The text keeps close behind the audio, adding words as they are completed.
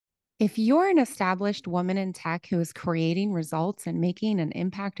If you're an established woman in tech who is creating results and making an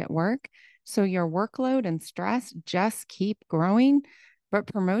impact at work, so your workload and stress just keep growing, but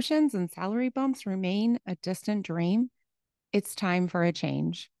promotions and salary bumps remain a distant dream, it's time for a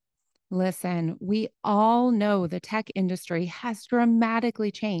change. Listen, we all know the tech industry has dramatically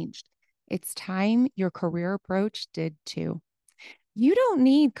changed. It's time your career approach did too. You don't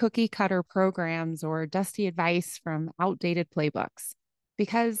need cookie cutter programs or dusty advice from outdated playbooks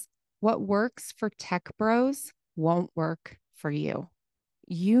because what works for tech bros won't work for you.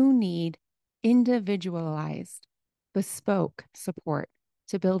 You need individualized, bespoke support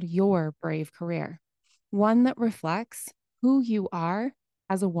to build your brave career, one that reflects who you are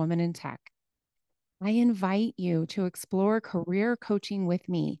as a woman in tech. I invite you to explore career coaching with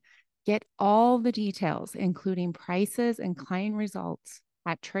me. Get all the details, including prices and client results,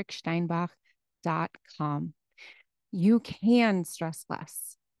 at tricksteinbach.com. You can stress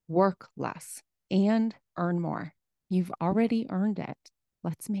less, work less, and earn more. You've already earned it.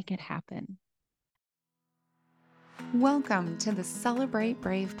 Let's make it happen. Welcome to the Celebrate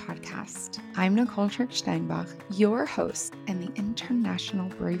Brave podcast. I'm Nicole Trick-Steinbach, your host and the International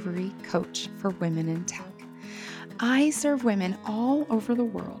Bravery Coach for Women in Tech. I serve women all over the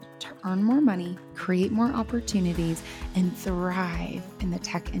world to earn more money, create more opportunities, and thrive in the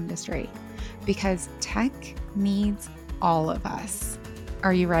tech industry because tech needs all of us.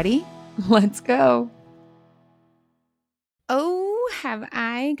 Are you ready? Let's go. Oh, have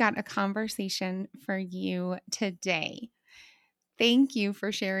I got a conversation for you today? Thank you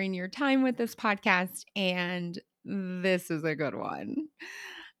for sharing your time with this podcast, and this is a good one.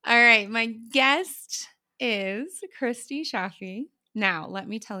 All right, my guest is Christie Chaffee. Now, let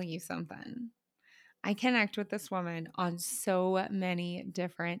me tell you something. I connect with this woman on so many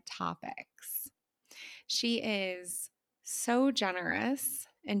different topics. She is so generous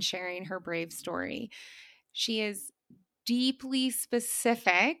in sharing her brave story. She is deeply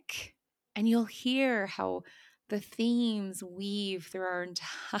specific, and you'll hear how the themes weave through our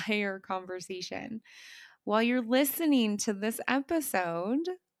entire conversation. While you're listening to this episode,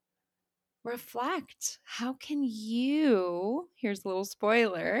 reflect. How can you, here's a little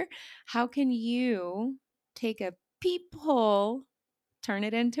spoiler, how can you take a peephole, turn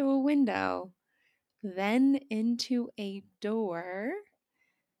it into a window, then into a door,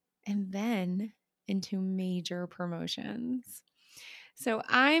 and then into major promotions? So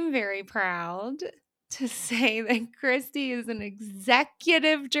I'm very proud to say that Christie is an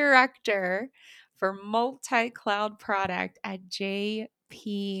executive director for multi-cloud product at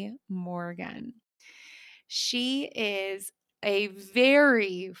JP Morgan. She is a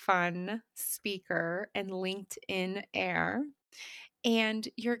very fun speaker and LinkedIn air. And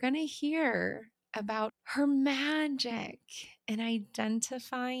you're going to hear about her magic in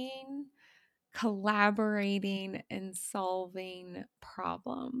identifying, collaborating, and solving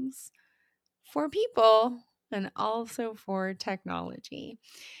problems for people and also for technology.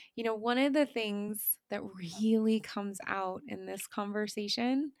 You know, one of the things that really comes out in this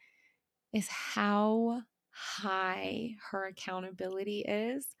conversation is how high her accountability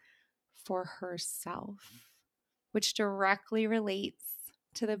is for herself, which directly relates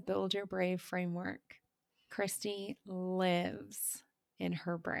to the Build Your Brave framework. Christie lives in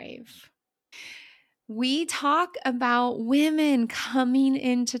her brave. We talk about women coming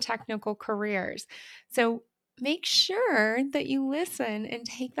into technical careers. So make sure that you listen and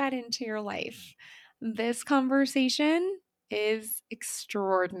take that into your life. This conversation is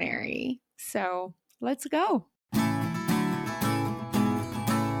extraordinary. So let's go.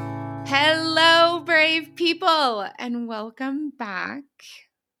 Hello, brave people, and welcome back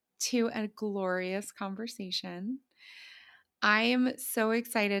to a glorious conversation. I am so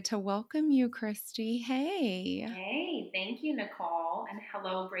excited to welcome you, Christie. Hey. Hey, thank you, Nicole. And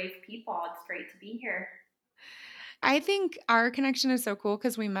hello, brave people. It's great to be here. I think our connection is so cool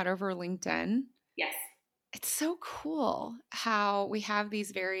because we met over LinkedIn. Yes. It's so cool how we have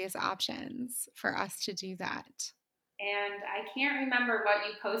these various options for us to do that. And I can't remember what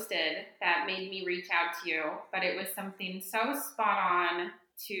you posted that made me reach out to you, but it was something so spot on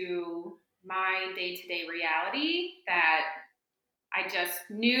to my day to day reality that I just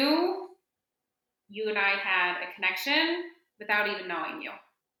knew you and I had a connection without even knowing you.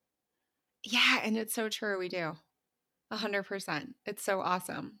 Yeah, and it's so true. We do. 100%. It's so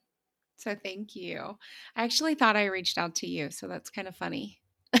awesome. So thank you. I actually thought I reached out to you, so that's kind of funny.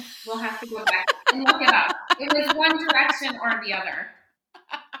 We'll have to go back and look it up. It was one direction or the other.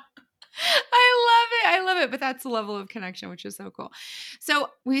 I love it. I love it. But that's the level of connection, which is so cool. So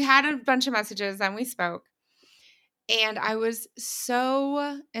we had a bunch of messages and we spoke. And I was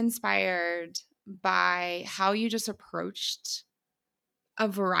so inspired by how you just approached a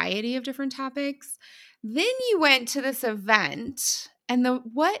variety of different topics. Then you went to this event and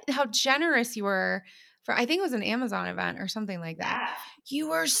how generous you were for, I think it was an Amazon event or something like that. Yes. You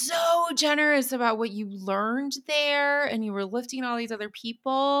were so generous about what you learned there and you were lifting all these other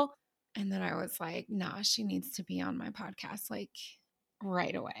people. And then I was like, nah, she needs to be on my podcast like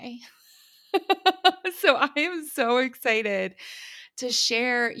right away. So I am so excited to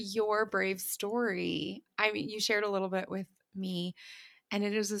share your brave story. I mean, you shared a little bit with me, and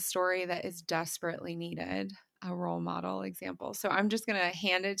it is a story that is desperately needed, a role model example. So I'm just going to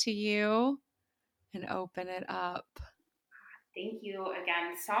hand it to you and open it up. Thank you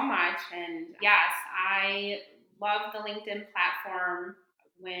again so much. And yes, I love the LinkedIn platform.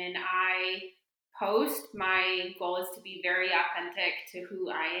 When I post, my goal is to be very authentic to who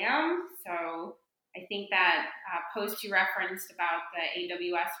I am. So I think that post you referenced about the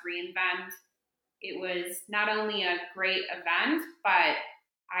AWS reInvent, it was not only a great event, but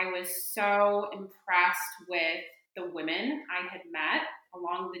I was so impressed with the women I had met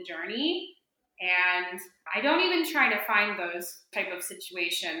along the journey. And I don't even try to find those type of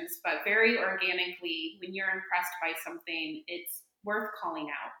situations, but very organically, when you're impressed by something, it's worth calling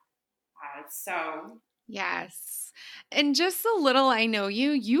out. So Yes. And just a little I know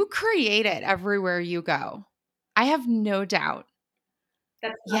you, you create it everywhere you go. I have no doubt.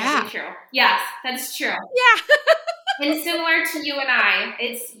 that's probably Yeah. true. Yes, that's true. Yeah. And similar to you and I,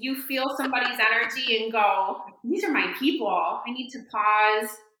 it's you feel somebody's energy and go, these are my people. I need to pause,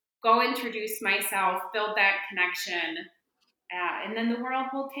 go introduce myself, build that connection, and then the world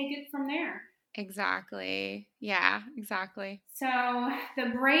will take it from there. Exactly. Yeah, exactly. So, the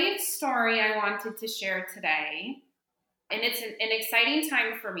brave story I wanted to share today, and it's an exciting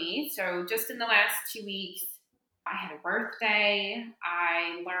time for me. So, just in the last 2 weeks, I had a birthday.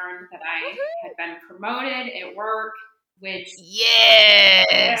 I learned that I Woohoo! had been promoted at work, which, yes,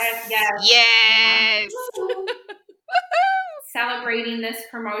 Yes. yes, Yes. celebrating this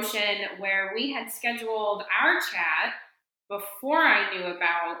promotion where we had scheduled our chat before I knew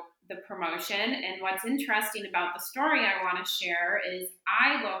about the promotion. And what's interesting about the story I want to share is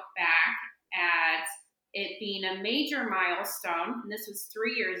I look back at it being a major milestone, and this was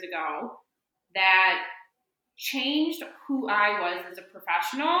 3 years ago, that changed who I was as a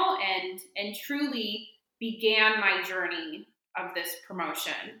professional and truly began my journey of this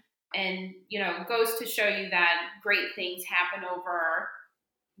promotion. And it goes to show you that great things happen over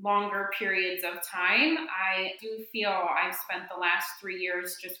longer periods of time. I do feel I've spent the last 3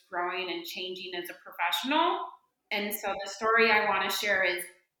 years just growing and changing as a professional. And so the story I want to share is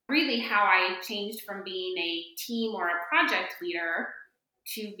really how I changed from being a team or a project leader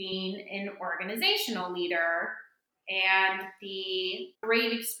to being an organizational leader, and the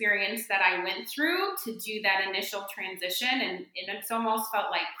great experience that I went through to do that initial transition. And it's almost felt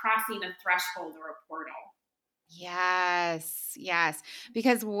like crossing a threshold or a portal. Yes. Yes.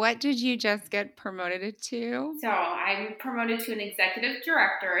 Because what did you just get promoted to? So I'm promoted to an executive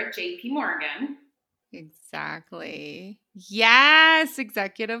director at JP Morgan. Exactly. Yes.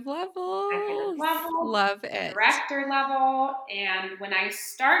 Executive Executive levels. level, Love it. director level. And when I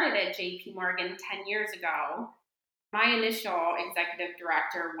started at JP Morgan 10 years ago, my initial executive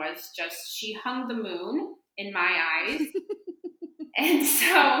director was just, she hung the moon in my eyes. And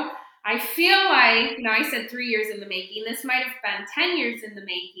so I feel like, I said 3 years in the making. This might have been 10 years in the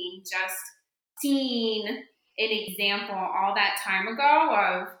making, just seeing an example all that time ago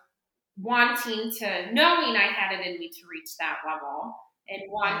of wanting to, knowing I had it in me to reach that level and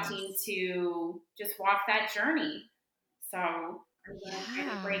wanting Yes. to just walk that journey. So I'm going to kind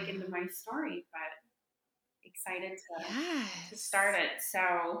of Yeah. break into my story, but excited to start Yes. it.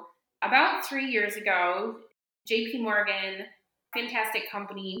 So about 3 years ago, JP Morgan, fantastic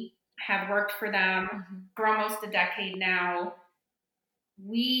company, have worked for them Mhm. for almost a decade now.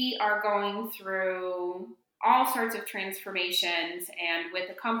 We are going through all sorts of transformations, and with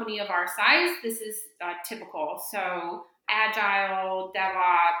a company of our size, this is typical. So agile,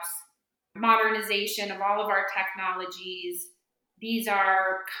 DevOps, modernization of all of our technologies, these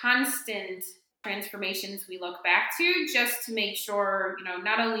are constant transformations we look back to just to make sure,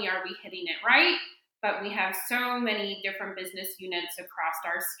 not only are we hitting it right, but we have so many different business units across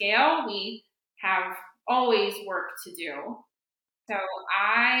our scale. We have always work to do. So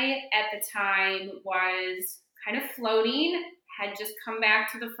I, at the time, was kind of floating, had just come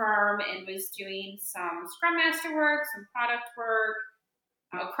back to the firm and was doing some Scrum Master work, some product work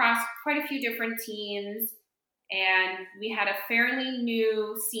across quite a few different teams. And we had a fairly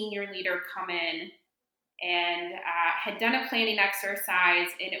new senior leader come in. and had done a planning exercise.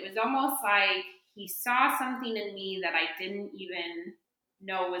 And it was almost like he saw something in me that I didn't even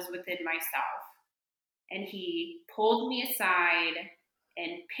know was within myself. And he pulled me aside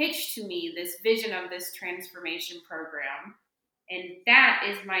and pitched to me this vision of this transformation program. And that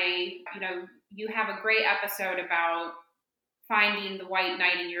is my, you have a great episode about finding the white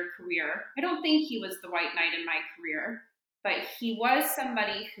knight in your career. I don't think he was the white knight in my career, but he was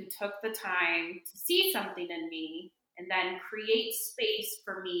somebody who took the time to see something in me and then create space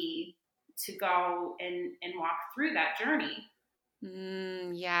for me to go and walk through that journey.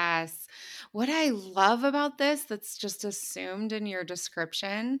 Yes. What I love about this, that's just assumed in your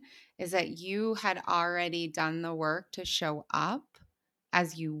description, is that you had already done the work to show up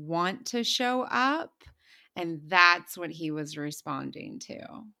as you want to show up. And that's what he was responding to.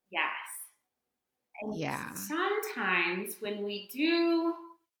 Yes. And Yeah. sometimes when we do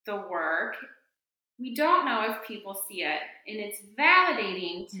the work, we don't know if people see it. And it's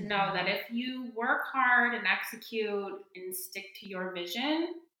validating to know that Mhm. if you work hard and execute and stick to your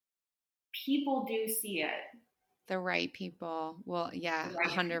vision, people do see it. The right people. Well, The yeah, right people.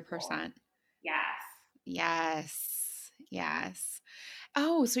 100%. Yes. Yes. Yes.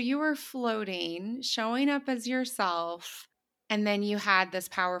 Oh, so you were floating, showing up as yourself, and then you had this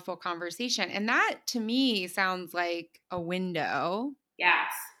powerful conversation. And that to me sounds like a window.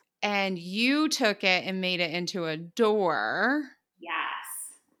 Yes. And you took it and made it into a door.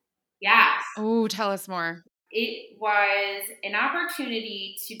 Yes. Yes. Oh, tell us more. It was an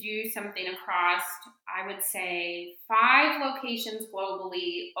opportunity to do something across, I would say, 5 locations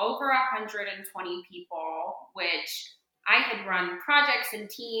globally, over 120 people, which I had run projects and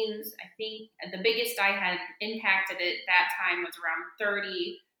teams. I think the biggest I had impacted at that time was around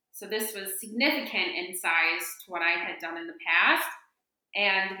 30. So this was significant in size to what I had done in the past.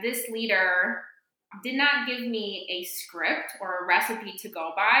 And this leader did not give me a script or a recipe to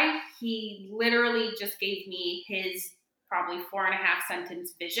go by. He literally just gave me his probably 4.5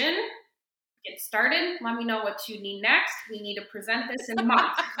 sentence vision. Get started. Let me know what you need next. We need to present this in a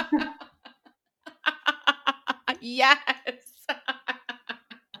month. Yes.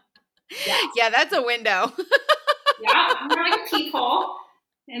 Yeah. Yeah, that's a window. Yeah. I'm like a peephole.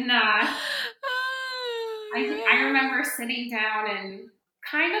 And I remember sitting down and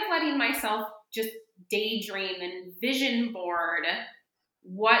kind of letting myself just daydream and vision board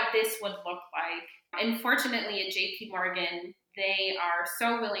what this would look like. And fortunately, at JP Morgan, they are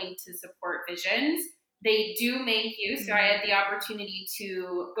so willing to support visions. They do make you. So I had the opportunity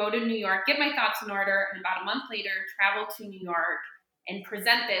to go to New York, get my thoughts in order, and about a month later, travel to New York and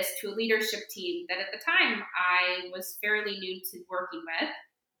present this to a leadership team that at the time I was fairly new to working with.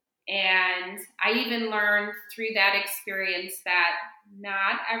 And I even learned through that experience that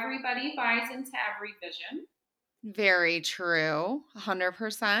not everybody buys into every vision. Very true.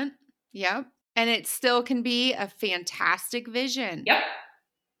 100%. Yep. And it still can be a fantastic vision. Yep.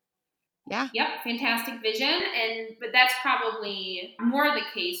 Yeah. Yep, fantastic vision. But that's probably more the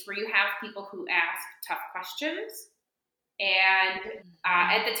case where you have people who ask tough questions. And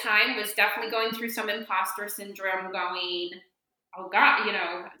at the time was definitely going through some imposter syndrome, going, oh God,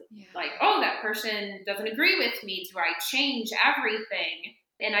 Yeah. like, oh, that person doesn't agree with me. Do I change everything?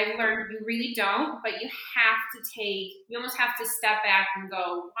 And I've learned you really don't, but you almost have to step back and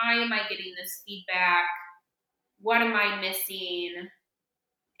go, why am I getting this feedback? What am I missing?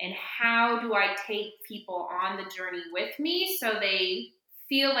 And how do I take people on the journey with me so they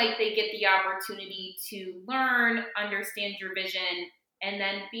feel like they get the opportunity to learn, understand your vision, and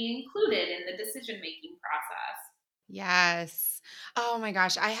then be included in the decision making process? Yes. Oh my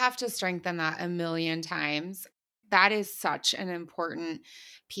gosh. I have to strengthen that a million times. That is such an important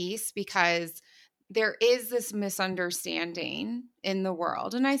piece because there is this misunderstanding in the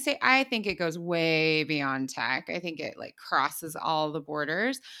world. And I think it goes way beyond tech. I think it like crosses all the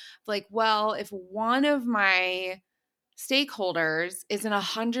borders. Like, well, if one of my stakeholders isn't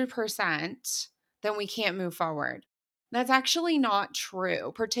 100%, then we can't move forward. That's actually not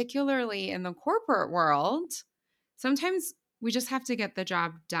true, particularly in the corporate world. Sometimes we just have to get the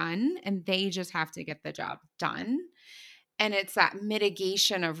job done and they just have to get the job done. And it's that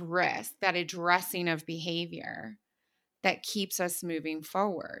mitigation of risk, that addressing of behavior that keeps us moving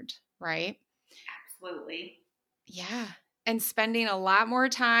forward, right? Absolutely. Yeah. And spending a lot more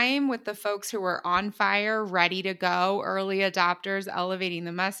time with the folks who are on fire, ready to go, early adopters, elevating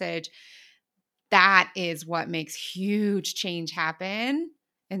the message. That is what makes huge change happen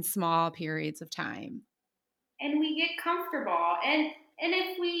in small periods of time. And we get comfortable. And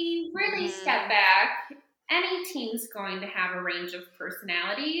if we really step Mhm. back any team's going to have a range of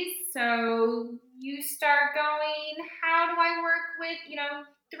personalities. So you start going, how do I work with,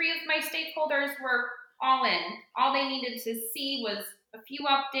 three of my stakeholders were all in. All they needed to see was a few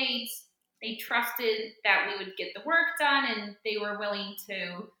updates. They trusted that we would get the work done, and they were willing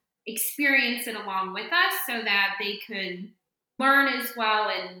to experience it along with us so that they could learn as well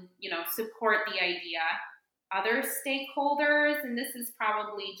and, support the idea. Other stakeholders, and this is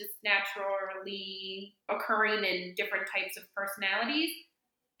probably just naturally occurring in different types of personalities,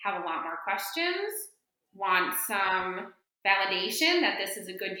 have a lot more questions, want some validation that this is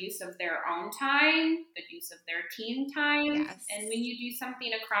a good use of their own time, good use of their team time. Yes. And when you do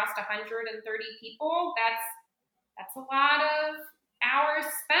something across 130 people, that's a lot of hours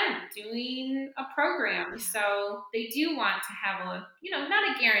spent doing a program. So they do want to have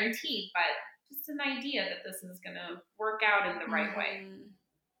not a guarantee, but just an idea that this is going to work out in the right way.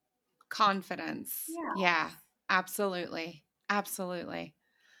 Confidence. Yeah, absolutely. Absolutely.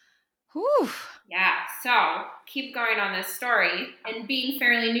 Whew. Yeah, so keep going on this story. And being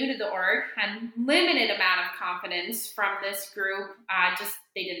fairly new to the org, had limited amount of confidence from this group. Just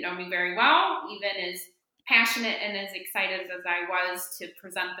they didn't know me very well, even as passionate and as excited as I was to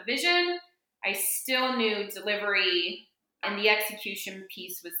present the vision. I still knew delivery and the execution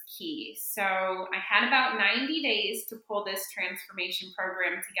piece was key. So I had about 90 days to pull this transformation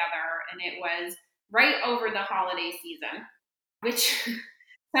program together, and it was right over the holiday season, which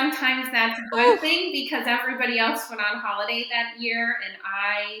sometimes that's a good thing because everybody else went on holiday that year, and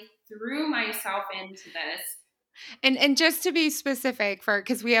I threw myself into this. And just to be specific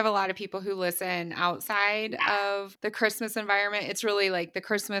because we have a lot of people who listen outside of the Christmas environment, it's really like the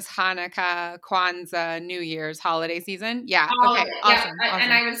Christmas, Hanukkah, Kwanzaa, New Year's holiday season. Yeah. All Okay. of it. Awesome. Yeah. Awesome.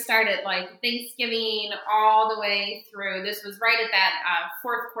 And I would start at like Thanksgiving all the way through. This was right at that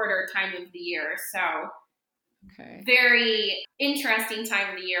fourth quarter time of the year. So very interesting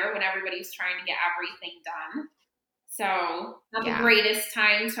time of the year when everybody's trying to get everything done. So not the greatest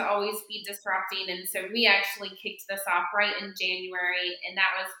time to always be disrupting. And so we actually kicked this off right in January. And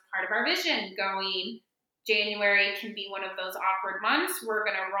that was part of our vision going, January can be one of those awkward months. We're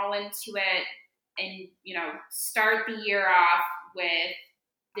going to roll into it and, start the year off with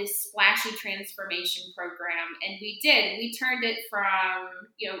this splashy transformation program. And we did. We turned it from,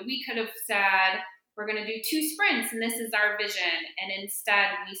 we could have said, we're going to do 2 sprints and this is our vision. And instead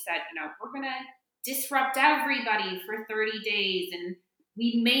we said, we're going to disrupt everybody for 30 days. And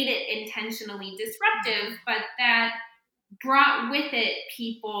we made it intentionally disruptive, but that brought with it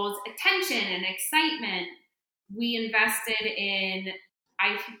people's attention and excitement. We invested in,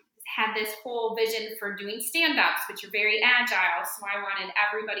 I had this whole vision for doing stand-ups, which are very agile. So I wanted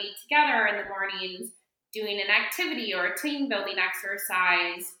everybody together in the mornings doing an activity or a team building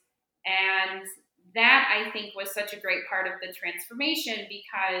exercise. And that, I think, was such a great part of the transformation,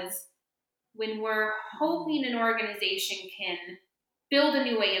 because when we're hoping an organization can build a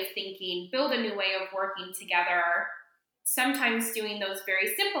new way of thinking, build a new way of working together, sometimes doing those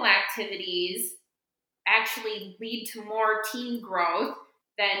very simple activities actually lead to more team growth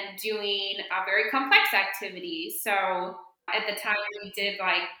than doing a very complex activity. So at the time we did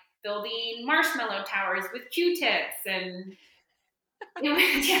like building marshmallow towers with Q-tips, and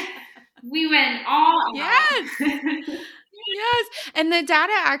we went all out. Yes. And the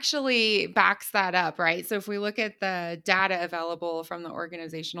data actually backs that up, right? So if we look at the data available from the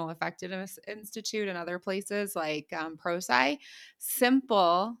Organizational Effectiveness Institute and other places like ProSci,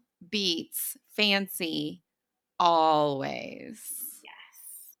 simple beats fancy always.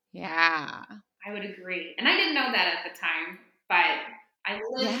 Yes. Yeah. I would agree. And I didn't know that at the time, but I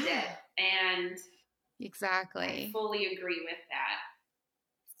lived it. And exactly. I fully agree with that.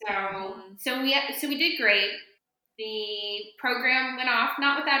 So we did great. The program went off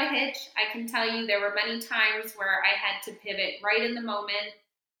not without a hitch. I can tell you there were many times where I had to pivot right in the moment.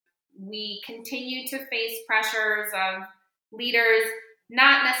 We continued to face pressures of leaders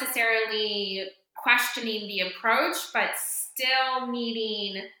not necessarily questioning the approach, but still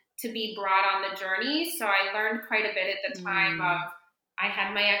needing to be brought on the journey. So I learned quite a bit at the time of, I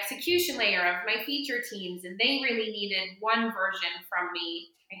had my execution layer of my feature teams, and they really needed one version from me.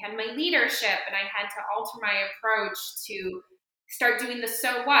 I had my leadership, and I had to alter my approach to start doing the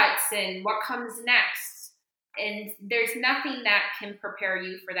so what's and what comes next. And there's nothing that can prepare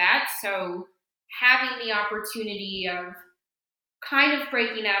you for that. So having the opportunity of kind of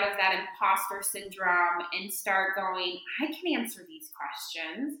breaking out of that imposter syndrome and start going, I can answer these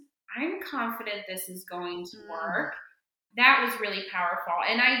questions. I'm confident this is going to work. That was really powerful.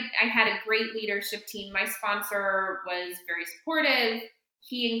 And I had a great leadership team. My sponsor was very supportive.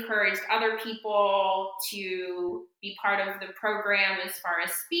 he encouraged other people to be part of the program as far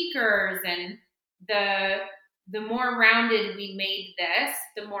as speakers, and the the more rounded we made this,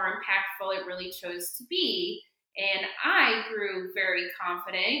 the more impactful it really chose to be. And I grew very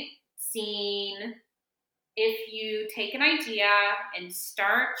confident seeing if you take an idea and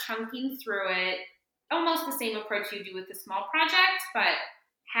start chunking through it, almost the same approach you do with a small project, but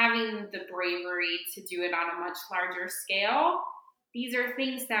having the bravery to do it on a much larger scale. These are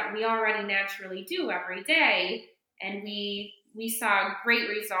things that we already naturally do every day, and we saw great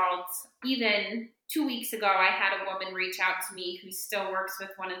results. Even 2 weeks ago, I had a woman reach out to me who still works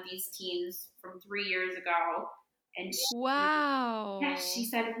with one of these teams from 3 years ago, and she Wow.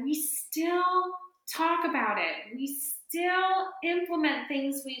 said, we still talk about it. We still implement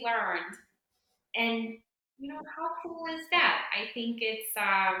things we learned. And, how cool is that? I think it's,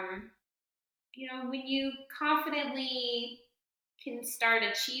 when you confidently can start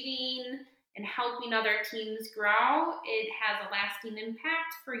achieving and helping other teams grow, it has a lasting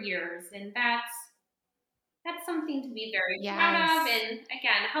impact for years. And that's something to be very proud of. Yes, And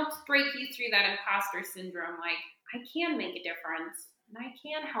again, helps break you through that imposter syndrome. Like, I can make a difference and I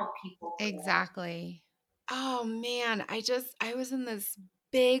can help people grow. exactly. Oh man, I was in this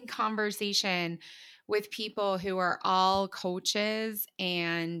big conversation with people who are all coaches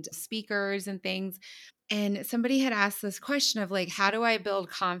and speakers and things. And somebody had asked this question of like, how do I build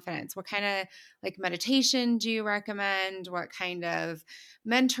confidence? What kind of like meditation do you recommend? What kind of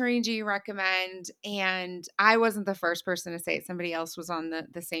mentoring do you recommend? And I wasn't the first person to say it. Somebody else was on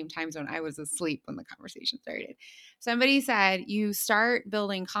the same time zone. I was asleep when the conversation started. Somebody said, you start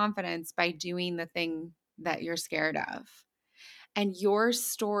building confidence by doing the thing that you're scared of. And your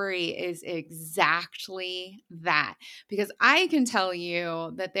story is exactly that. Because I can tell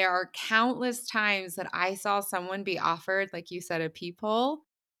you that there are countless times that I saw someone be offered, like you said, a peephole,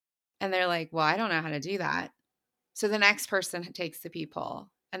 and they're like, well, I don't know how to do that. So the next person takes the peephole,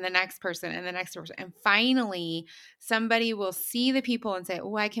 and the next person, and the next person. And finally, somebody will see the people and say,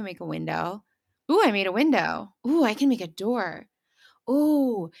 oh, I can make a window. Ooh, I made a window. Ooh, I can make a door.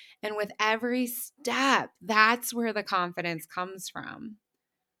 Ooh. And with every step, that's where the confidence comes from,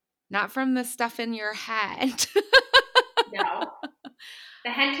 not from the stuff in your head. No. The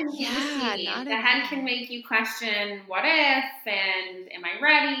head can be Yeah, deceiving. not The at head can all. make you question what if and am I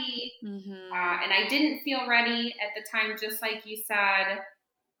ready? Mhm. And I didn't feel ready at the time, just like you said,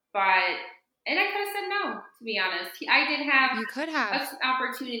 but, and I could have said no, to be honest. I did have You could have. an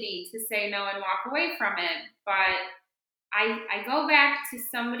opportunity to say no and walk away from it, but I go back to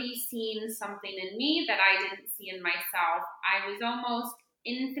somebody seeing something in me that I didn't see in myself. I was almost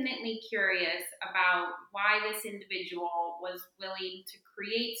infinitely curious about why this individual was willing to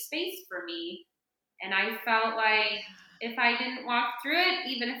create space for me. And I felt like if I didn't walk through it,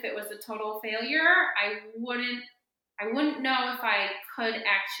 even if it was a total failure, I wouldn't know if I could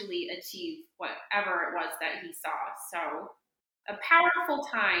actually achieve whatever it was that he saw. So a powerful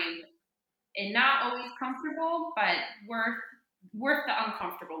time, and not always comfortable, but worth the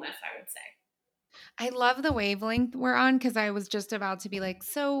uncomfortableness, I would say. I love the wavelength we're on because I was just about to be like,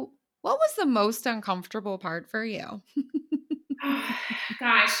 so what was the most uncomfortable part for you?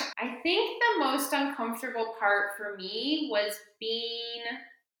 Gosh, I think the most uncomfortable part for me was being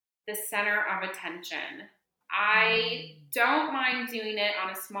the center of attention. I Mm. don't mind doing it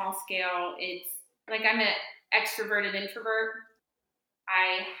on a small scale. It's like I'm an extroverted introvert.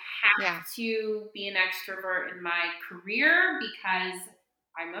 I Yeah. have to be an extrovert in my career because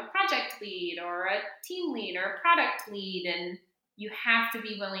I'm a project lead or a team lead or a product lead, and you have to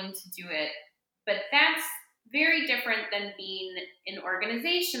be willing to do it. But that's very different than being an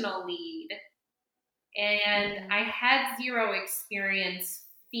organizational lead. And I Mhm. had zero experience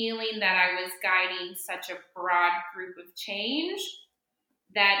feeling that I was guiding such a broad group of change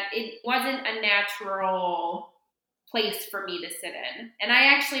that it wasn't a natural place for me to sit in. And I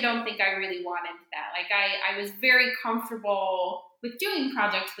actually don't think I really wanted that. Like I was very comfortable with doing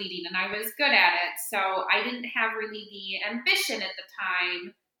project leading and I was good at it. So I didn't have really the ambition at the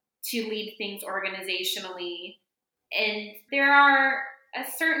time to lead things organizationally. And there are a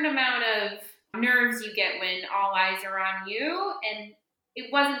certain amount of nerves you get when all eyes are on you. And it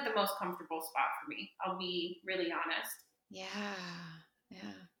wasn't the most comfortable spot for me. I'll be really honest. Yeah.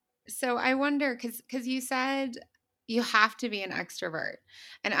 Yeah. So I wonder because you said you have to be an extrovert.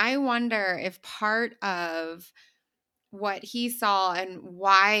 And I wonder if part of what he saw and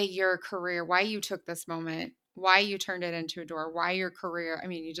why your career, why you took this moment, why you turned it into a door, why your career, I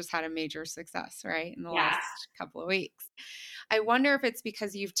mean, you just had a major success, right, in the Yes. last couple of weeks. I wonder if it's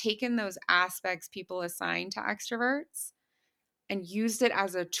because you've taken those aspects people assign to extroverts and used it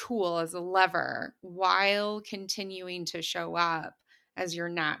as a tool, as a lever, while continuing to show up as your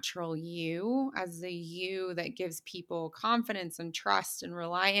natural you, as the you that gives people confidence and trust and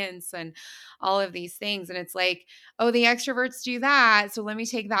reliance and all of these things. And it's like, oh, the extroverts do that. So let me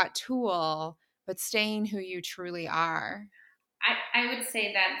take that tool, but staying who you truly are. I would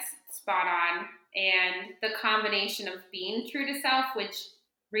say that's spot on. And the combination of being true to self, which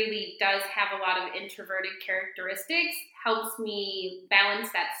really does have a lot of introverted characteristics, helps me balance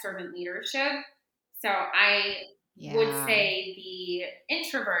that servant leadership. So I would Yeah. say the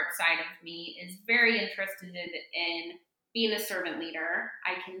introvert side of me is very interested in being a servant leader.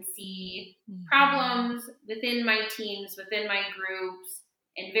 I can see Mhm. problems within my teams, within my groups,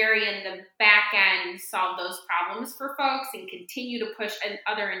 and very in the back end solve those problems for folks and continue to push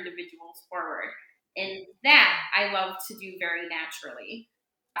other individuals forward. And that I love to do very naturally.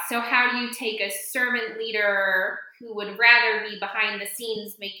 So, how do you take a servant leader who would rather be behind the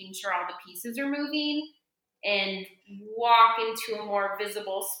scenes making sure all the pieces are moving and walk into a more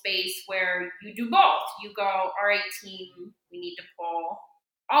visible space where you do both? You go, all right, team, we need to pull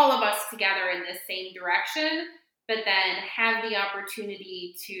all of us together in the same direction, but then have the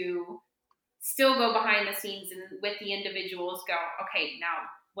opportunity to still go behind the scenes and with the individuals go, okay, now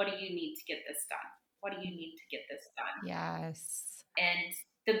what do you need to get this done? What do you need to get this done? Yes. And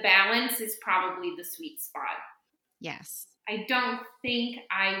the balance is probably the sweet spot. Yes. I don't think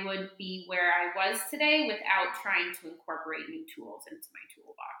I would be where I was today without trying to incorporate new tools into my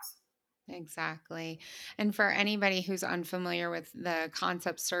toolbox. Exactly. And for anybody who's unfamiliar with the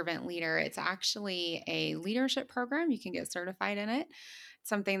concept servant leader, it's actually a leadership program. You can get certified in it. It's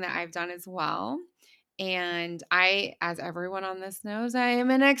something that I've done as well. And I, as everyone on this knows, I am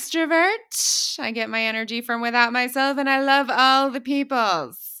an extrovert. I get my energy from without myself, and I love all the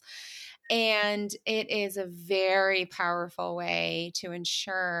peoples. And it is a very powerful way to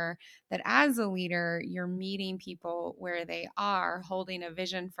ensure that as a leader, you're meeting people where they are, holding a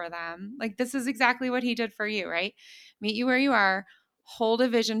vision for them. Like this is exactly what he did for you, right? Meet you where you are, hold a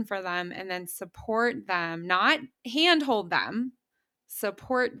vision for them, and then support them, not handhold them,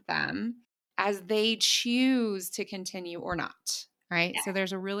 support them as they choose to continue or not. Right. Yeah. So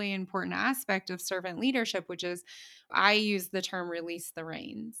there's a really important aspect of servant leadership, which is I use the term release the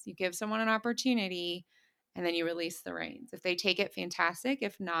reins. You give someone an opportunity and then you release the reins. If they take it, fantastic.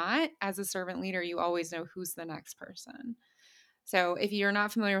 If not, as a servant leader, you always know who's the next person. So if you're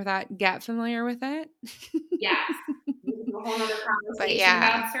not familiar with that, get familiar with it. Yes. We can do a whole other But conversation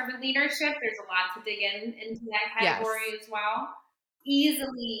yeah, about servant leadership. There's a lot to dig into that yes. category as well.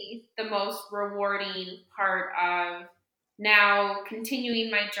 Easily the most rewarding part of now continuing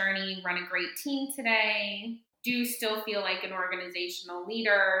my journey, run a great team today, do still feel like an organizational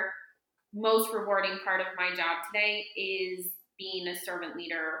leader. Most rewarding part of my job today is being a servant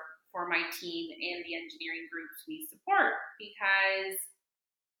leader for my team and the engineering groups we support because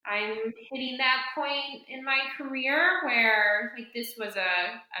I'm hitting that point in my career where like this was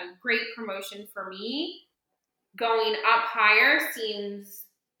a great promotion for me. Going up higher seems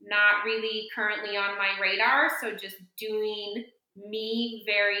not really currently on my radar. So just doing me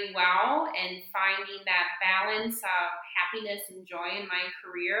very well and finding that balance of happiness and joy in my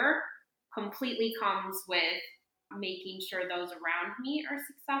career completely comes with making sure those around me are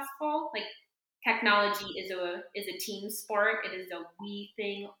successful. Like technology is a team sport. It is a we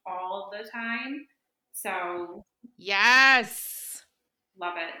thing all the time. So Yes.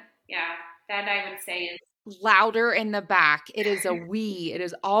 love it. Yeah, that I would say is Louder in the back. It is a we. It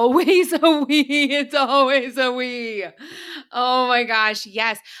is always a we. It's always a we. Oh my gosh.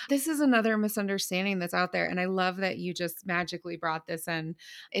 Yes. This is another misunderstanding that's out there. And I love that you just magically brought this in.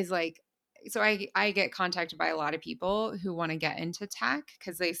 Is like, so I get contacted by a lot of people who want to get into tech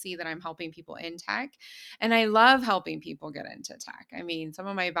because they see that I'm helping people in tech. And I love helping people get into tech. I mean, some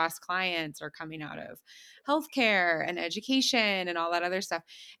of my best clients are coming out of healthcare and education and all that other stuff.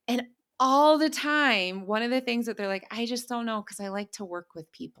 And all the time, one of the things that they're like, I just don't know because I like to work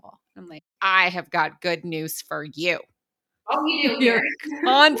with people. I'm like, I have got good news for you. all we do here. You're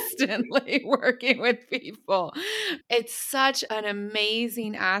constantly working with people. It's such an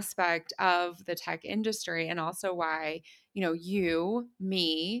amazing aspect of the tech industry, and also why, you,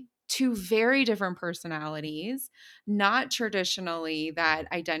 me, two very different personalities, not traditionally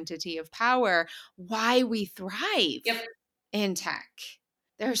that identity of power, why we thrive Yep. in tech.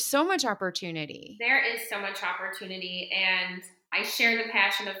 There's so much opportunity. There is so much opportunity, and I share the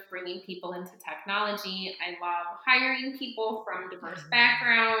passion of bringing people into technology. I love hiring people from diverse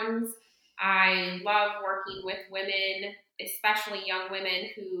backgrounds. I love working with women, especially young women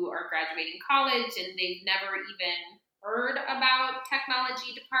who are graduating college and they've never even heard about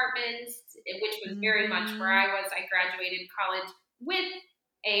technology departments, which was very much where Mm-hmm. I was. I graduated college with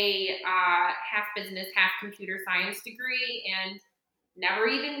a half business, half computer science degree, and never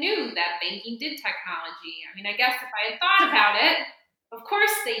even knew that banking did technology. I mean, I guess if I had thought about it, of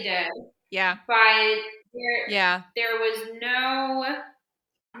course they did, Yeah. but there Yeah. there was no,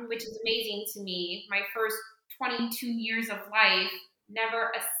 which is amazing to me. My first 22 years of life,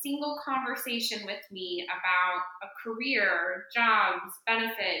 never a single conversation with me about a career, jobs,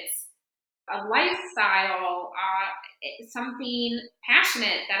 benefits, a lifestyle, something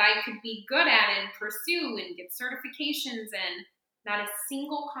passionate that I could be good at and pursue and get certifications in. Not a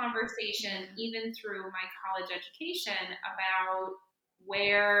single conversation, Yeah. even through my college education, about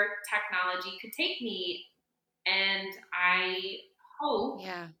where technology could take me. And I hope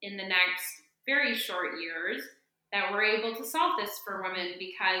Yeah. in the next very short years that we're able to solve this for Mhm. women,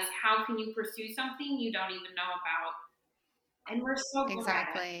 because how can you pursue something you don't even know about? And we're so good at it.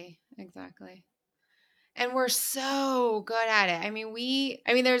 Exactly. Exactly. And we're so good at it. I mean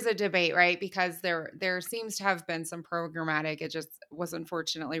there's a debate, right? Because there seems to have been some programmatic, it just was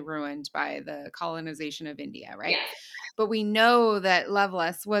unfortunately ruined by the colonization of India, right? Yes, But we know that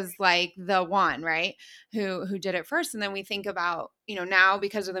Lovelace was like the one, right? Who did it first. And then we think about, now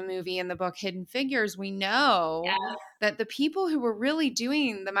because of the movie and the book Hidden Figures, we know yes, that the people who were really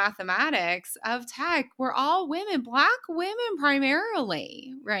doing the mathematics of tech were all women, Black women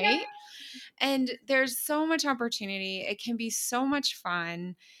primarily, yep. right? And there's so much opportunity. It can be so much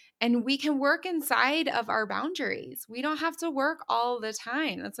fun. And we can work inside of our boundaries. We don't have to work all the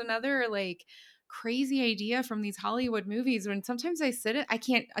time. That's another like crazy idea from these Hollywood movies. When sometimes I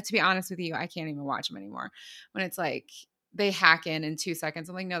can't, to be honest with you, I can't even watch them anymore. When it's like they hack in 2 seconds.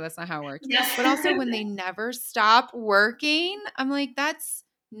 I'm like, no, that's not how it works. Yes. But also when they never stop working, I'm like, that's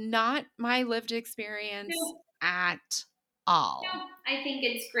not my lived experience No, at no, all. I think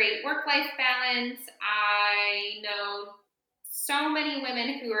it's great. Work life balance. I know so many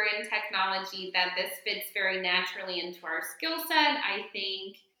women who are in technology that this fits very naturally into our skill set. I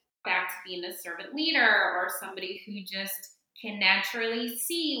think back to being a servant leader or somebody who just can naturally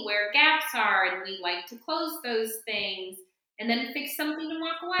see where gaps are, and we like to close those things and then fix something and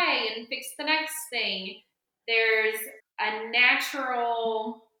walk away and fix the next thing. There's a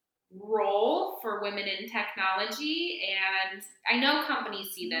natural role for women in technology, and I know companies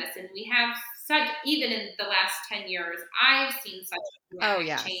see this, and we have such, even in the last 10 years, I've seen such a Oh,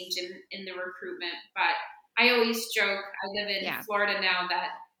 dramatic change yes. in the recruitment. But I always joke, I live in Yeah. Florida now, that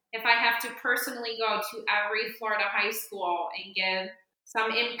if I have to personally go to every Florida high school and give some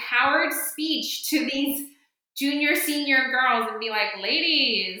empowered speech to these junior, senior girls and be like,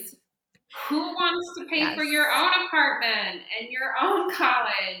 ladies, who wants to pay for your Yes. own apartment and your own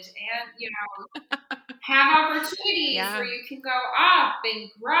college, and have opportunities where Yeah. you can go up and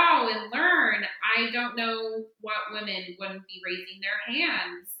grow and learn? I don't know what women wouldn't be raising their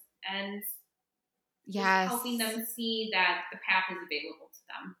hands and just helping Yes. them see that the path is available to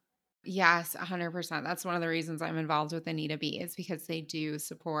them. Yes, 100%. That's one of the reasons I'm involved with Anita B is because they do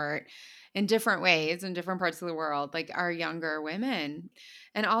support in different ways in different parts of the world, like our younger women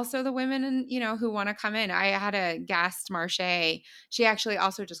and also the women who want to come in. I had a guest, Marche. She actually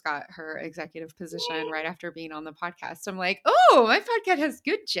also just got her executive position right after being on the podcast. I'm like, oh, my podcast has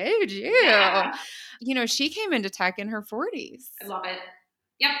good juju. Yeah, She came into tech in her I 40s. love it.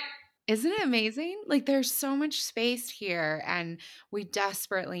 Yep, Isn't it amazing? Like there's so much space here and we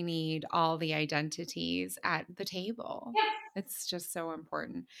desperately need all the identities at the table. yep. It's just so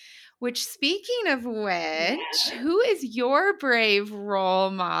important. Which speaking of which, Yeah. who is your brave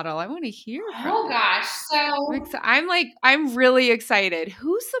role model? I want to hear from Oh you. gosh. So I'm really excited.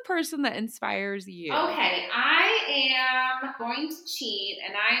 Who's the person that inspires you? okay, I am going to cheat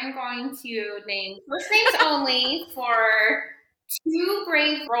and I am going to name first names only for two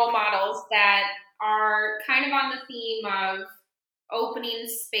brave role models that are kind of on the theme of opening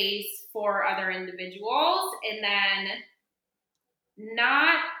space for other individuals and then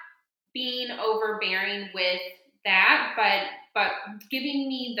not being overbearing with that, but giving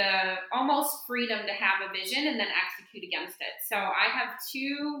me the almost freedom to have a vision and then execute against it. So I have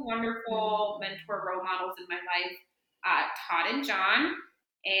two Mm. wonderful mentor role models in my life, Todd and John,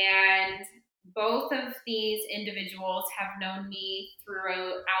 and both of these individuals have known me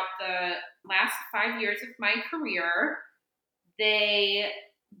throughout the last 5 years of my career. They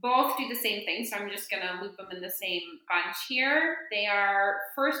both do the same thing, so I'm just going to loop them in the same bunch here. They are,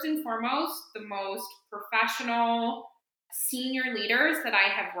 first and foremost, the most professional senior leaders that I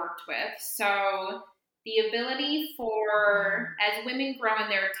have worked with. So, the ability for, Mm. as women grow in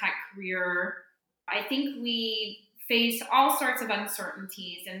their tech career, I think we face all sorts of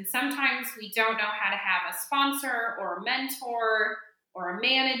uncertainties. And sometimes we don't know how to have a sponsor or a mentor or a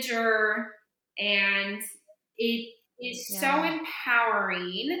manager. And it is so Yeah.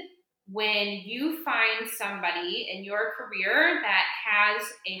 empowering when you find somebody in your career that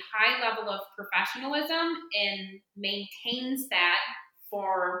has a high level of professionalism and maintains that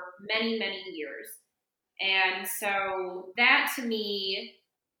for many, many years. And so that to me,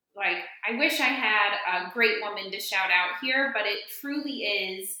 like, I wish I had a great woman to shout out here, but it truly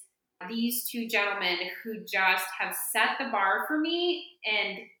is these two gentlemen who just have set the bar for me,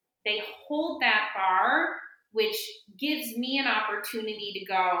 and they hold that bar, which gives me an opportunity to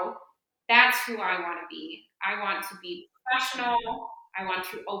go, that's who I want to be. I want to be professional. I want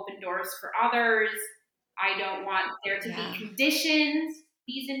to open doors for others. I don't want there to be Yeah. conditions.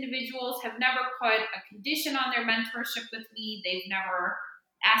 These individuals have never put a condition on their mentorship with me. They've never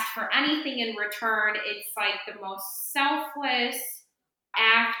asked for anything in return. It's like the most selfless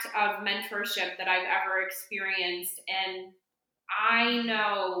act of mentorship that I've ever experienced. And I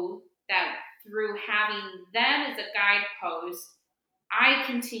know that through having them as a guidepost, I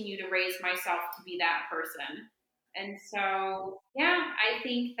continue to raise myself to be that person. And so, yeah, I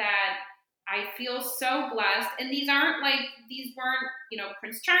think that I feel so blessed. And these weren't,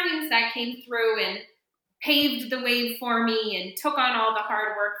 Prince Charmings that came through and paved the way for me and took on all the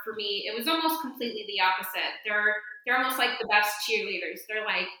hard work for me. It was almost completely the opposite. They're almost like the best cheerleaders. They're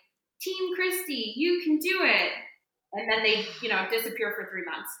like, Team Christie, you can do it. And then they, disappear for 3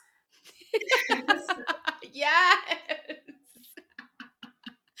 months. Yes.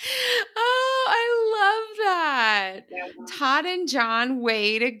 Oh, I love that. Yeah. Todd and John,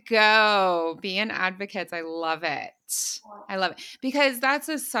 way to go. Being advocates. I love it. I love it because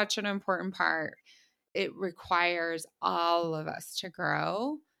such an important part. It requires all of us to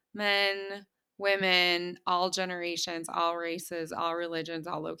grow, men, women, all generations, all races, all religions,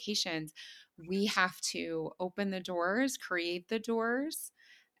 all locations. We have to open the doors, create the doors,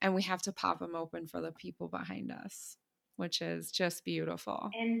 and we have to pop them open for the people behind us, which is just beautiful.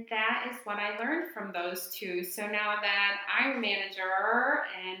 And that is what I learned from those two. So now that I'm a manager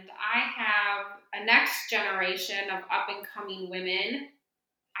and I have a next generation of up and coming women,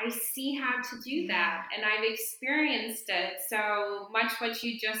 I see how to do that, and I've experienced it. So much what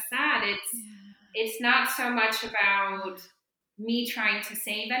you just said, it's not so much about me trying to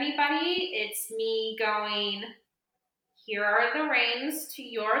save anybody. It's me going, here are the reins to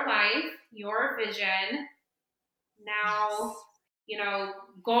your life, your vision. Now, Yes.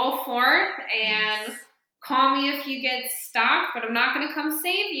 go forth and Yes. call me if you get stuck, but I'm not going to come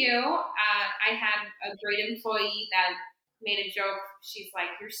save you. I had a great employee that made a joke. She's like,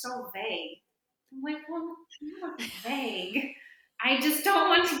 you're so vague. I'm like, well, I'm not vague. I just don't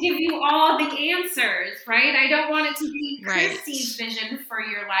want to give you all the answers, right? I don't want it to be Right. Christie's vision for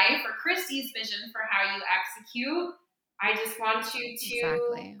your life or Christie's vision for how you execute. I just want you to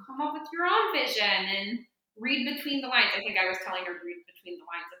Exactly. come up with your own vision and read between the lines. I think I was telling her to read between the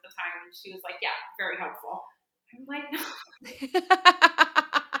lines at the time, and she was like, yeah, very helpful. I'm like, no.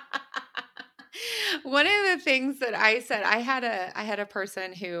 One of the things that I said, I had a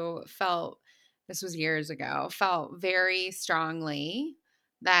person who felt, this was years ago, felt very strongly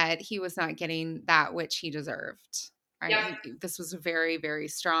that he was not getting that which he deserved. Right? Yep, This was a very, very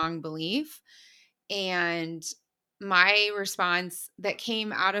strong belief. And my response that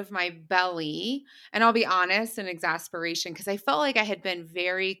came out of my belly, and I'll be honest, an exasperation, because I felt like I had been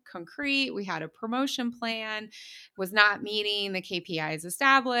very concrete. We had a promotion plan, was not meeting the KPIs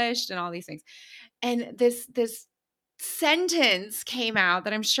established, and all these things. And this sentence came out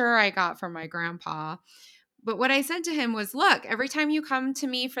that I'm sure I got from my grandpa. But what I said to him was, look, every time you come to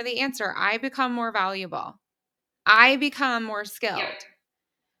me for the answer, I become more valuable. I become more yep, skilled.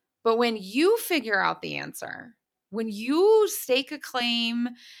 But when you figure out the answer, when you stake a claim,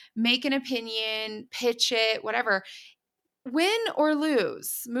 make an opinion, pitch it, whatever, win or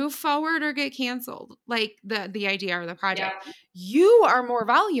lose, move forward or get canceled, like the idea or the yep, project, you are more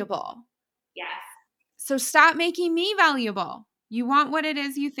valuable. yes. So stop making me valuable. You want what it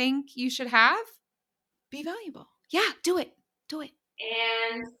is you think you should have? Be valuable. Yeah, do it. Do it.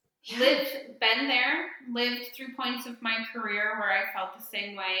 And Yeah. lived through points of my career where I felt the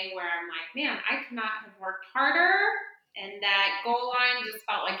same way, where I'm like, man, I could not have worked harder. And that goal line just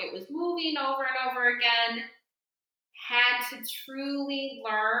felt like it was moving over and over again. Had to truly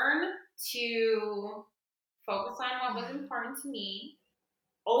learn to focus on what was Yeah. important to me,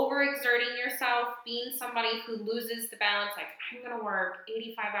 overexerting yourself, being somebody who loses the balance, like, I'm going to work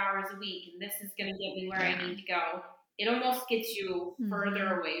 85 hours a week and this is going to get me where I Yeah. need to go. It almost gets you Mm-hmm.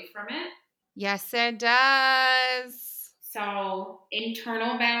 further away from it. Yes, it does. So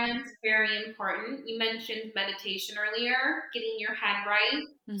internal balance, very important. You mentioned meditation earlier, getting your head right,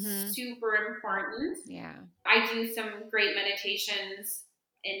 Mm-hmm. super important. Yeah. I do some great meditations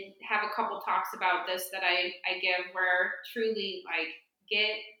and have a couple talks about this that I give where truly like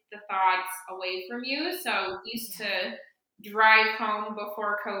get the thoughts away from you. So used Yeah. to drive home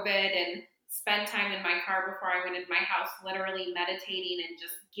before COVID and spend time in my car before I went into my house, literally meditating and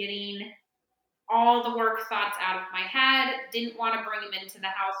just getting all the work thoughts out of my head. Didn't want to bring them into the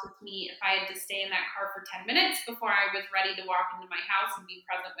house with me if I had to stay in that car for 10 minutes before I was ready to walk into my house and be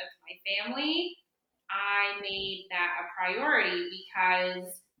present with my family. I made that a priority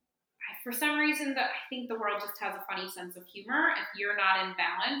because for some reason I think the world just has a funny sense of humor. If you're not in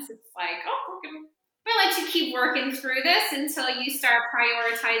balance, it's like, oh, we'll let you keep working through this until you start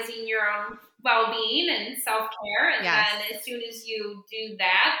prioritizing your own well-being and self-care. And Yes. then as soon as you do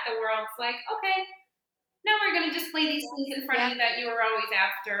that, the world's like, okay, now we're going to just lay these things in front of Yeah. you that you were always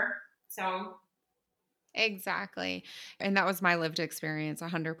after. So Exactly. And that was my lived experience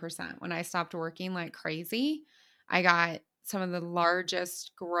 100%. When I stopped working like crazy, I got some of the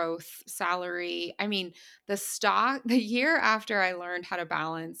largest growth salary. I mean, the year after I learned how to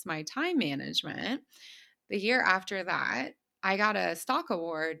balance my time management, the year after that, I got a stock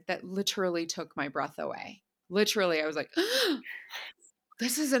award that literally took my breath away. Literally, I was like,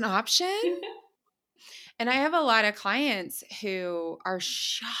 this is an option? And I have a lot of clients who are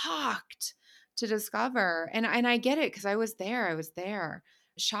shocked to discover, and I get it because I was there,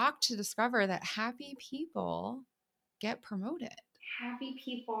 shocked to discover that happy people get promoted. happy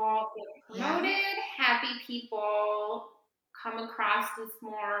people get Yeah. promoted, happy people come across as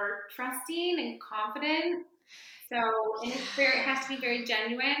more trusting and confident. So, and it has to be very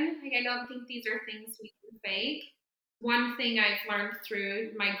genuine. Like, I don't think these are things we can fake. One thing I've learned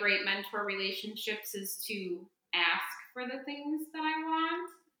through my great mentor relationships is to ask for the things that I want.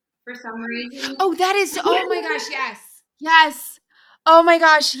 For some reason, Oh, that is, oh my gosh, yes. Yes. Oh my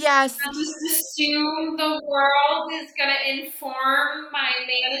gosh, yes. I'll just assume the world is going to inform my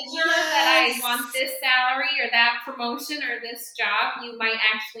manager that I want Yes. this salary or that promotion or this job. You might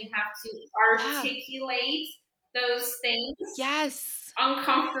actually have to Yeah. articulate those things, Yes.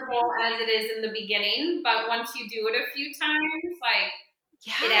 uncomfortable as it is in the beginning. But once you do it a few times, like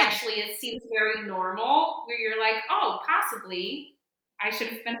Yeah. it seems very normal where you're like, oh, possibly I should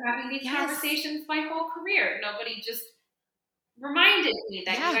have been having these Yes. conversations my whole career. Nobody just reminded me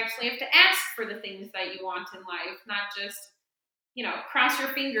that you Yeah. actually have to ask for the things that you want in life, not just, cross your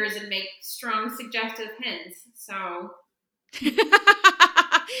fingers and make strong suggestive hints. So,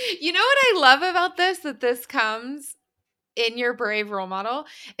 You know what I love about this? That this comes in your brave role model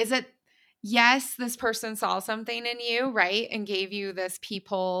is that yes, this person saw something in you, right? And gave you this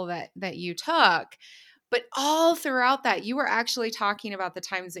people that you took. But all throughout that, you were actually talking about the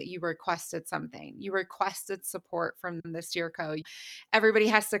times that you requested something. You requested support from the steerco. Everybody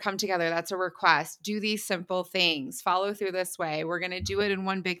has to come together. That's a request. Do these simple things. Follow through this way. We're going to do it in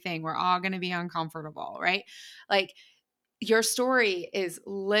one big thing. We're all going to be uncomfortable, right? Like your story is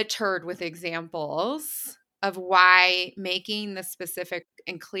littered with examples of why making the specific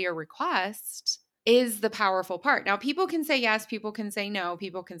and clear request is the powerful part. Now, people can say yes, people can say no,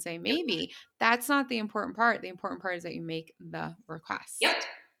 people can say yep. maybe. That's not the important part. The important part is that you make the Yep. request.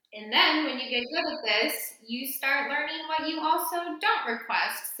 And then when you get good at this, you start learning what you also don't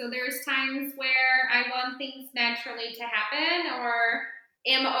request. So there's times where I want things naturally to happen or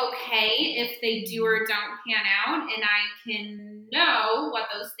am okay if they do or don't pan out. And I can know what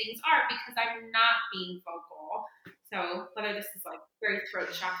those things are because I'm not being vocal. So whether this is like very throat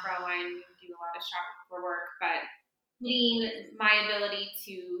chakra aligned, we do a lot of chakra work, but getting my ability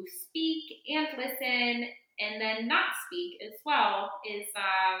to speak and listen and then not speak as well is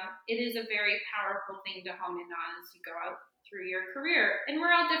it is a very powerful thing to hone in on as you go out through your career. And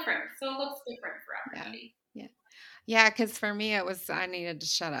we're all different, so it looks different for Yeah. everybody. Yeah. Yeah. Cause for me, it was, I needed to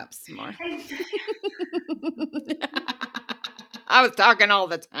shut up some more. I was talking all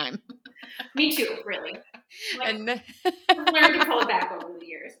the time. Me too, really. Like, And I've learned to pull it back over the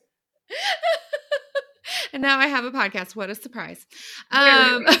years. and now I have a podcast. What a surprise.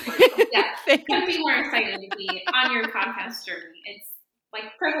 Very grateful. Yeah, couldn't be Thank more excited to be on your podcast journey. It's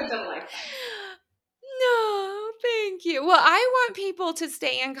like privilege of a lifetime. No, thank you. Well, I want people to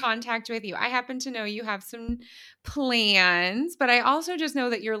stay in contact with you. I happen to know you have some plans, but I also just know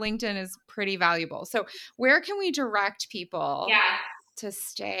that your LinkedIn is pretty valuable. So, where can we direct people Yeah, to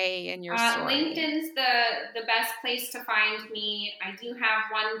stay in your story? LinkedIn's the best place to find me. I do have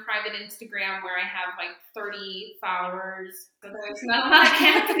one private Instagram where I have like 30 followers, so there's not a lot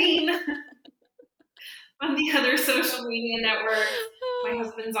happening. on the other social media networks. My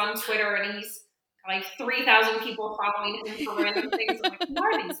husband's on Twitter and he's like 3,000 people following him for random things. I'm like, who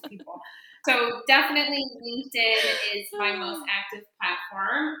are these people? So definitely LinkedIn is my most active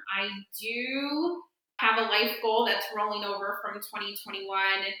platform. I do have a life goal that's rolling over from 2021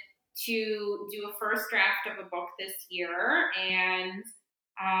 to do a first draft of a book this year. And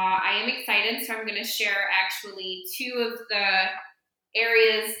I am excited. So I'm going to share actually two of the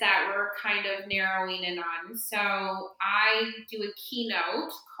areas that we're kind of narrowing in on. So I do a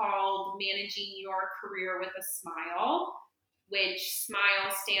keynote called Managing Your Career with a Smile, which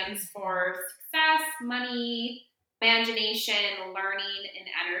SMILE stands for success, money, imagination, learning, and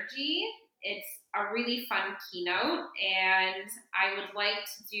energy. It's a really fun keynote, and I would like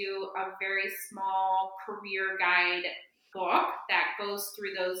to do a very small career guide book that goes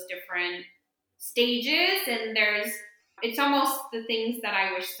through those different stages. And it's almost the things that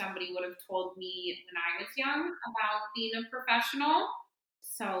I wish somebody would have told me when I was young about being a professional.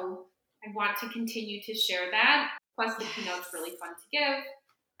 So I want to continue to share that. Plus, the keynote's really fun to give.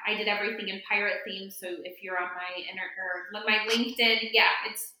 I did everything in pirate theme, so if you're on my LinkedIn, yeah,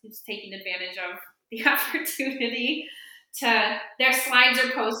 it's taking advantage of the opportunity to. Their slides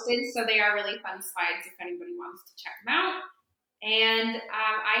are posted, so they are really fun slides if anybody wants to check them out. And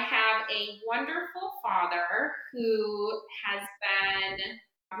I have a wonderful father who has been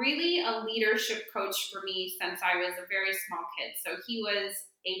really a leadership coach for me since I was a very small kid. So he was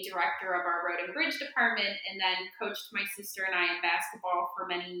a director of our road and bridge department and then coached my sister and I in basketball for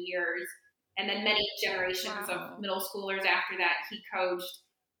many years. And then many generations of middle schoolers after that he coached.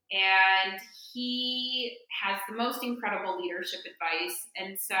 And he has the most incredible leadership advice.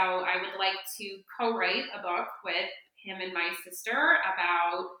 And so I would like to co-write a book with him and my sister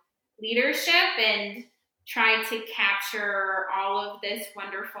about leadership and try to capture all of this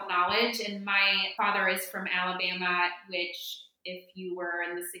wonderful knowledge. And my father is from Alabama, which if you were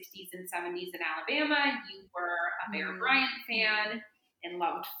in the 60s and 70s in Alabama, you were a Bear Bryant fan and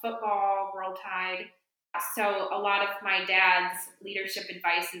loved football, Roll Tide. So a lot of my dad's leadership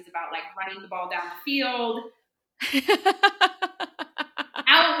advice is about like running the ball down the field,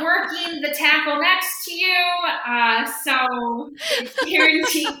 outworking the tackle next to you. So it's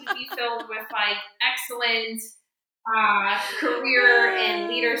guaranteed to be filled with like excellent career and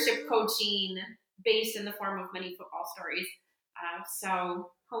leadership coaching based in the form of many football stories. So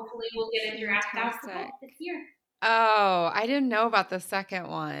hopefully we'll get a draft out for both this year. Oh, I didn't know about the second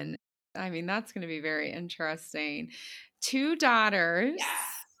one. I mean, that's going to be very interesting. Two daughters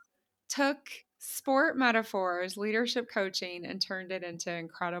took sport metaphors, leadership coaching, and turned it into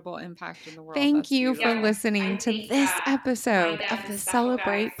incredible impact in the world. Thank you for listening to this episode of the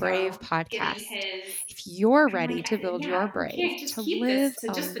Celebrate Brave podcast. If you're ready to build your brave, to live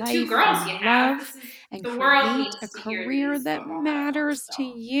a life you love, and create a career that matters to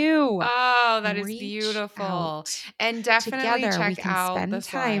you. Oh, that is beautiful. And definitely check out the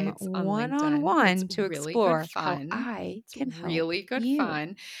slides one-on-one to explore how I can help you.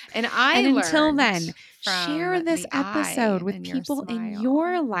 And until then, share this episode with people in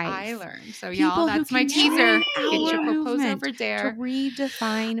your life. I learned. So y'all, that's my teaser. Get your proposal over there. To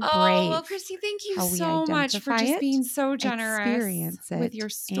redefine brave. Oh, well, Christie, thank you so much for just being so generous with your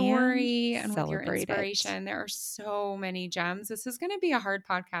story and with your inspiration. There are so many gems. This is going to be a hard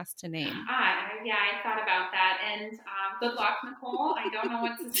podcast to name. Yeah, I thought about that. And good luck, Nicole. I don't know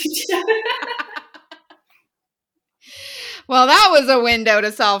what to suggest. Well, that was a window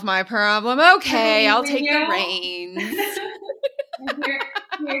to solve my problem. Okay, I'll take the reins. Here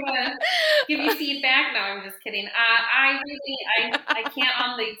to give you feedback. No, I'm just kidding. I can't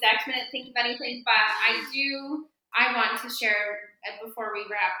on the exact minute think of anything, but I want to share before we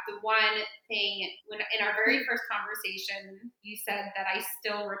wrap the one thing when in our very first conversation you said that I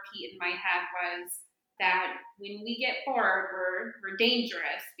still repeat in my head was that when we get bored, we're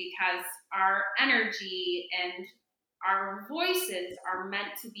dangerous because our energy and our voices are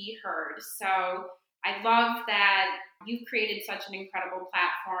meant to be heard. So I love that you've created such an incredible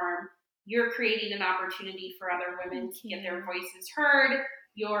platform. You're creating an opportunity for other women to get their voices heard.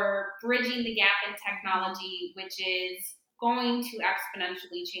 You're bridging the gap in technology, which is going to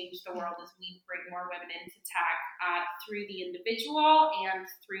exponentially change the world as we bring more women into tech through the individual and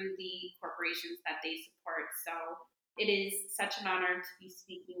through the corporations that they support. So it is such an honor to be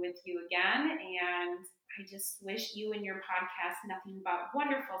speaking with you again. And I just wish you and your podcast nothing but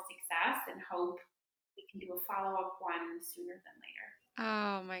wonderful success and hope we can do a follow-up one sooner than later.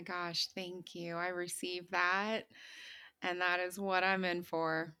 Oh my gosh, thank you. I received that. And that is what I'm in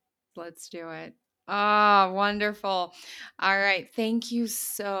for. Let's do it. Oh, wonderful. All right. Thank you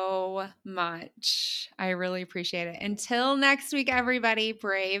so much. I really appreciate it. Until next week, everybody,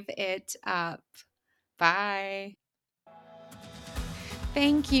 brave it up. Bye.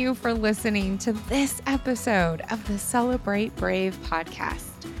 Thank you for listening to this episode of the Celebrate Brave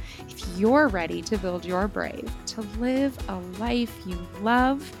podcast. If you're ready to build your brave, to live a life you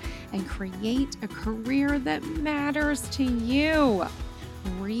love, and create a career that matters to you,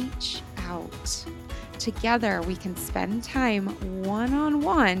 reach out. Together, we can spend time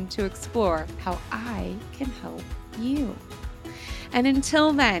one-on-one to explore how I can help you. And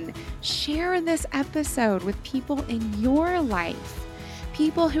until then, share this episode with people in your life,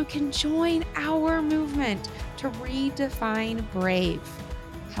 people who can join our movement to redefine brave,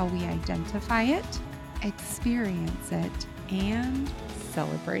 how we identify it, experience it, and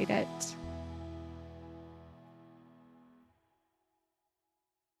celebrate it.